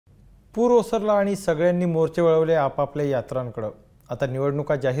पूर ओसरला आणि सगळ्यांनी मोर्चे वळवले आपापल्या यात्रांकडे। आता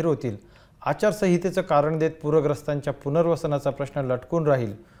निवडणुका जाहीर होतील। आचारसंहितेचं कारण देत पूरग्रस्तांच्या पुनर्वसनाचा प्रश्न लटकून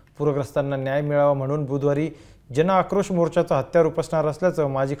राहील। पूरग्रस्तांना न्याय मिळावा म्हणून बुधवारी जन आक्रोश मोर्चाचं हत्यार उपसणार असल्याचं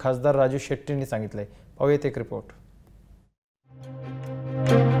माजी खासदार राजू शेट्टींनी सांगितलंय। पाहूयात एक रिपोर्ट।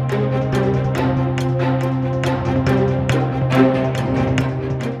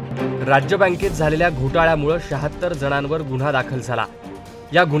 राज्य बँकेत झालेल्या घोटाळ्यामुळे 76 जणांवर गुन्हा दाखल झाला।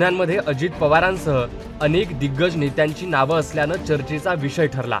 या गुन्ह्यांमध्ये अजित पवारांसह अनेक दिग्गज नेत्यांची नावे असल्यानं चर्चेचा विषय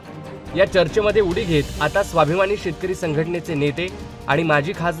ठरला। या चर्चेमध्ये उडी घेत आता स्वाभिमानी शेतकरी संघटनेचे नेते आणि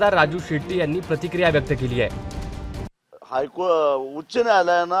माजी खासदार राजू शेट्टी यांनी प्रतिक्रिया व्यक्त केली आहे। उच्च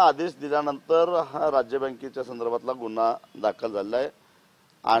न्यायालयानं आदेश दिल्यानंतर हा राज्य बँकेच्या संदर्भातला गुन्हा दाखल झाला आहे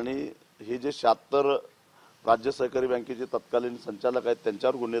आणि हे जे 76 राज्य सहकारी बँकेचे तत्कालीन संचालक आहेत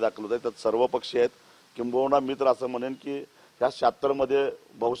त्यांच्यावर गुन्हे दाखल होत आहेत। त्यात सर्व पक्षी आहेत। किंबहुना मित्र असं म्हणेन की ह्या 76 मध्ये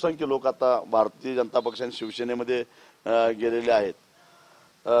बहुसंख्य लोक आता भारतीय जनता पक्ष आणि शिवसेनेमध्ये गेलेले आहेत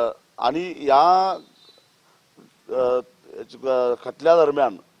आणि या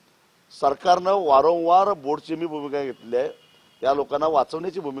खटल्यादरम्यान सरकारनं वारंवार बोर्डची भूमिका घेतली आहे। या लोकांना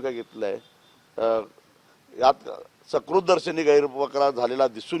वाचवण्याची भूमिका घेतली आहे। यात सकृतदर्शनी गैरप्रकार झालेला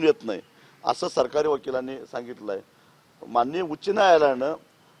दिसून येत नाही असं सरकारी वकिलांनी सांगितलं आहे। माननीय उच्च न्यायालयानं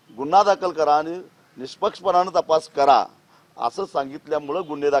गुन्हा दाखल करा आणि निष्पक्षपणाने तपास करा असं सांगितल्यामुळे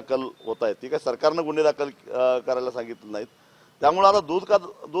गुन्हे दाखल होत आहेत। ठीक आहे, सरकारनं गुन्हे दाखल करायला सांगितलं नाहीत। त्यामुळे आता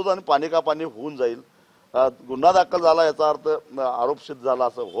दूध आणि पाणी का पाणी होऊन जाईल। गुन्हा दाखल झाला याचा अर्थ आरोप सिद्ध झाला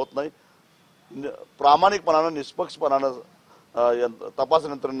असं होत नाही। प्रामाणिकपणानं निष्पक्षपणानं तपास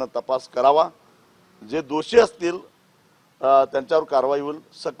यंत्रणेनं तपास करावा। जे दोषी असतील त्यांच्यावर कारवाई होईल।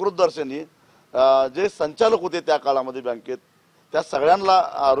 सकृतदर्शनी जे संचालक होते त्या काळामध्ये बँकेत त्या सगळ्यांना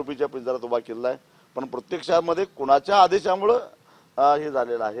आरोपीच्या पिंजऱ्यात उभा केला आहे। पण प्रत्यक्षामध्ये कुणाच्या आदेशामुळे हे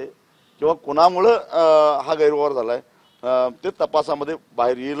झालेलं आहे किंवा कुणामुळे हा गैरव्यवहार झाला आहे ते तपासामध्ये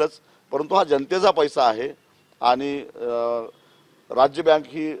बाहेर येईलच। परंतु हा जनतेचा पैसा आहे आणि राज्य बँक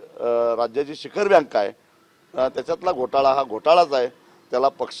ही राज्याची शिखर बँक आहे। त्याच्यातला घोटाळा हा घोटाळाच आहे। त्याला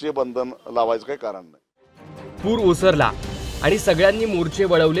पक्षीय बंधन लावायचं काही कारण नाही। पूर ओसरला आणि सगळ्यांनी मोर्चे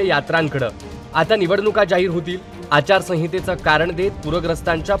वळवले यात्रांकडे। आता निवडणुका जाहीर होतील। आचारसंहितेचं कारण देत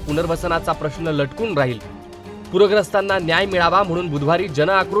पूरग्रस्तांच्या पुनर्वसनाचा प्रश्न लटकून राहील। पूरग्रस्तांना न्याय मिळावा म्हणून बुधवारी जन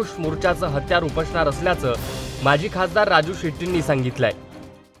आक्रोश मोर्चाचं हत्यार उपसणार असल्याचं माजी खासदार राजू शेट्टींनी सांगितलंय।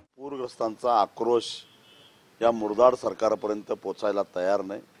 पूरग्रस्तांचा आक्रोश या मुरदाड सरकारपर्यंत पोचायला तयार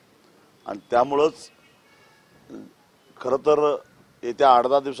नाही आणि त्यामुळेच खरं तर येत्या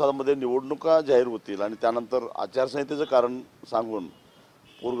 8-10 दिवसांमध्ये निवडणुका जाहीर होतील आणि त्यानंतर आचारसंहितेचं कारण सांगून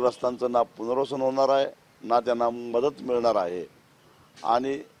पूरग्रस्तांचं ना पुनर्वसन होणार आहे ना त्यांना मदत मिळणार आहे।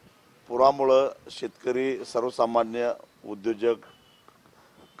 आणि पुरामुळं शेतकरी, सर्वसामान्य, उद्योजक,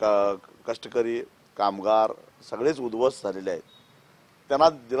 कष्टकरी, कामगार सगळेच उद्ध्वस्त झालेले आहेत। त्यांना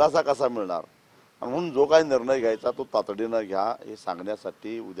दिलासा कसा मिळणार म्हणून जो काही निर्णय घ्यायचा तो तातडीनं घ्या हे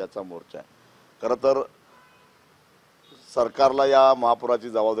सांगण्यासाठी उद्याचा मोर्चा आहे। खरं तर सरकारला या महापुराची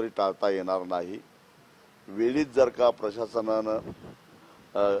जबाबदारी टाळता येणार नाही। वेळीच जर का प्रशासनानं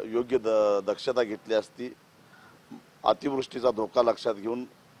योग्य दक्षता घेतली असती, अतिवृष्टीचा धोका लक्षात घेऊन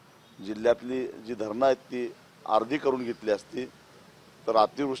जिल्ह्यातली जी धरणं आहेत ती अर्धी करून घेतली असती तर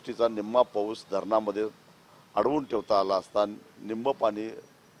अतिवृष्टीचा निम्मा पाऊस धरणामध्ये अडवून ठेवता आला असता, निम्म पाणी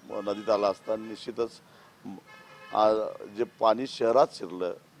नदीत आलं असता। निश्चितच जे पाणी शहरात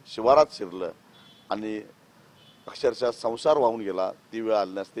शिरलं, शिवारात शिरलं आणि अक्षरशः संसार वाहून गेला ती वेळ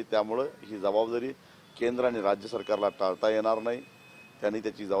आली नसती। त्यामुळे ही जबाबदारी केंद्र आणि राज्य सरकारला टाळता येणार नाही। त्यांनी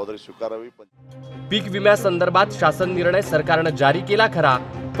त्याची जबाबदारी स्वीकारावी। पीक विम्यासंदर्भात शासन निर्णय सरकारनं जारी केला खरा,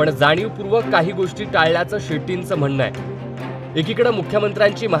 पण जाणीवपूर्वक काही गोष्टी टाळल्याचं शेट्टींचं म्हणणं आहे। एकीकडे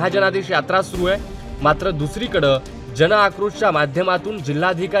मुख्यमंत्र्यांची महाजनादेश यात्रा सुरू आहे, मात्र दुसरीकडे जन आक्रोशच्या माध्यमातून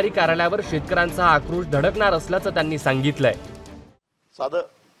जिल्हाधिकारी कार्यालयावर शेतकऱ्यांचा आक्रोश धडकणार असल्याचं त्यांनी सांगितलंय। साधं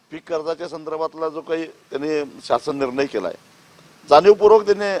पीक कर्जाच्या संदर्भातला जो काही त्यांनी शासन निर्णय केलाय, जाणीवपूर्वक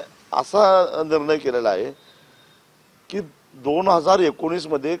त्यांनी असा निर्णय केलेला आहे की 2019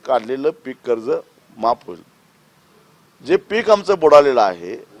 मध्ये काढलेलं पीक कर्ज माफ होईल। जे पीक आमचं बुडालेलं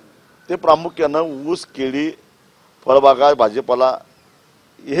आहे ते प्रामुख्यानं ऊस, केळी, फळबागा, भाजीपाला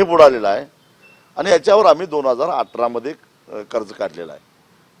हे बुडालेलं आहे आणि याच्यावर आम्ही 2018 मध्ये कर्ज काढलेलं आहे।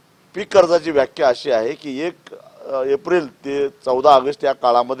 पीक कर्जाची व्याख्या अशी आहे की 1 एप्रिल ते 14 ऑगस्ट या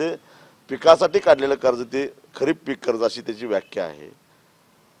काळामध्ये पिकासाठी काढलेलं कर्ज ते खरीप पीक कर्ज अशी त्याची व्याख्या आहे।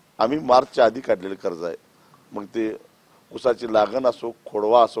 आम्ही मार्चच्या आधी काढलेलं कर्ज आहे। मग ते ऊसाची लागण असो,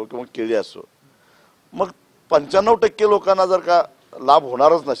 खोडवा असो किंवा केळी असो, मग 95% लोकांना जर का लाभ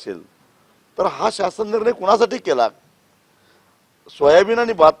होणारच नसेल तर हा शासन निर्णय कुणासाठी केला? सोयाबीन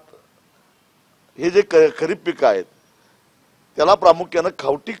आणि भात हे जे खरीप पिकं आहेत त्याला प्रामुख्यानं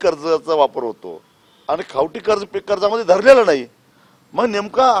खावटी कर्जाचा वापर होतो आणि खावटी पीक कर्जामध्ये धरलेलं नाही. मग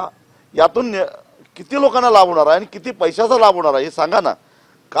नेमका यातून किती लोकांना लाभ होणार आहे आणि किती पैशाचा लाभ होणार आहे हे सांगा ना.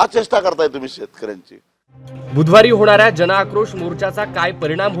 का चेष्टा करताय तुम्ही शेतकऱ्यांची? बुधवारी होणाऱ्या जनआक्रोश मोर्चाचा काय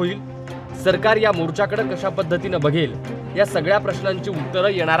परिणाम होईल, सरकार या मोर्चाकडे कशा पद्धतीने बघेल, या सगळ्या प्रश्नांची उत्तरं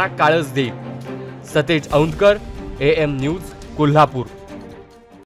येणारा काळच देईल. सतेज औंधकर, AM न्यूज, कोल्हापूर.